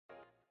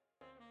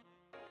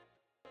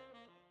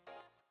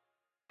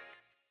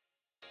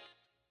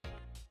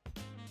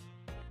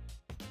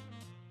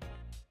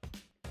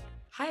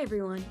Hi,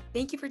 everyone.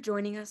 Thank you for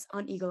joining us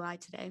on Eagle Eye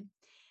today.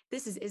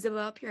 This is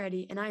Isabella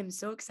Pieretti, and I am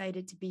so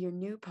excited to be your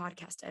new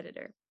podcast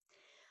editor.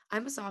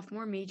 I'm a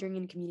sophomore majoring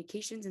in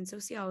communications and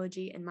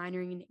sociology and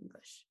minoring in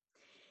English.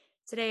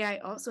 Today, I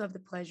also have the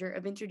pleasure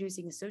of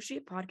introducing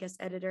associate podcast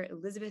editor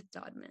Elizabeth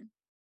Dodman.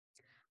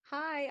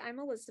 Hi, I'm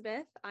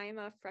Elizabeth. I am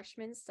a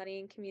freshman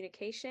studying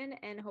communication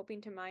and hoping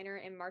to minor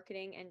in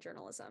marketing and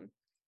journalism.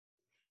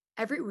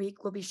 Every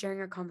week, we'll be sharing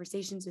our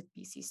conversations with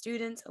BC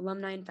students,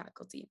 alumni, and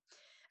faculty,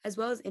 as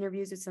well as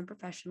interviews with some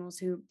professionals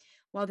who,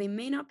 while they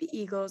may not be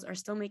Eagles, are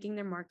still making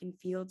their mark in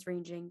fields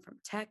ranging from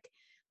tech,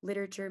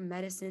 literature,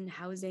 medicine,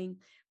 housing,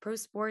 pro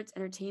sports,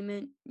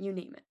 entertainment, you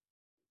name it.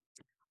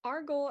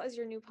 Our goal as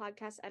your new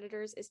podcast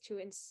editors is to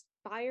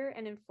inspire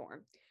and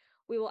inform.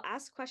 We will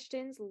ask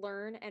questions,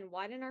 learn, and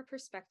widen our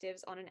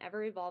perspectives on an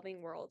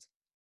ever-evolving world.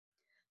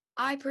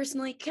 I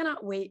personally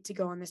cannot wait to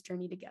go on this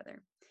journey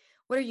together.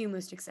 What are you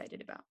most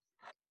excited about?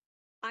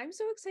 I'm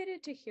so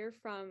excited to hear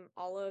from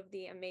all of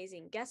the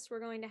amazing guests we're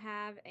going to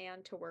have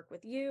and to work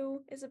with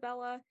you,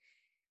 Isabella.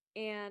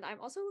 And I'm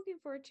also looking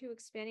forward to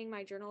expanding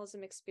my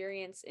journalism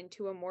experience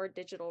into a more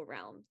digital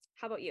realm.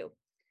 How about you?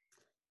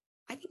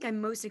 I think I'm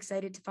most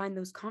excited to find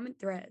those common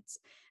threads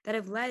that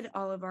have led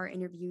all of our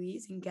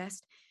interviewees and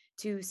guests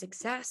to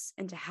success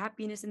and to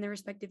happiness in their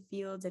respective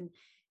fields, and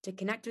to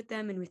connect with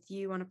them and with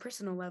you on a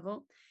personal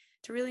level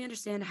to really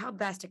understand how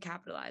best to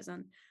capitalize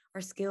on our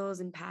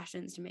skills and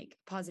passions to make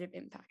a positive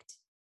impact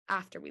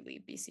after we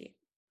leave BC.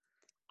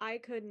 I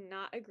could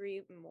not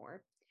agree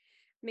more.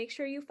 Make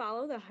sure you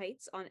follow The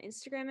Heights on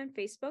Instagram and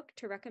Facebook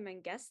to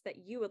recommend guests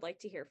that you would like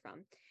to hear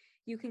from.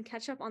 You can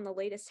catch up on the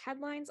latest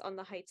headlines on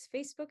The Heights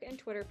Facebook and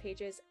Twitter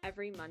pages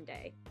every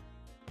Monday.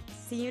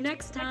 See you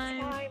next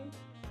time.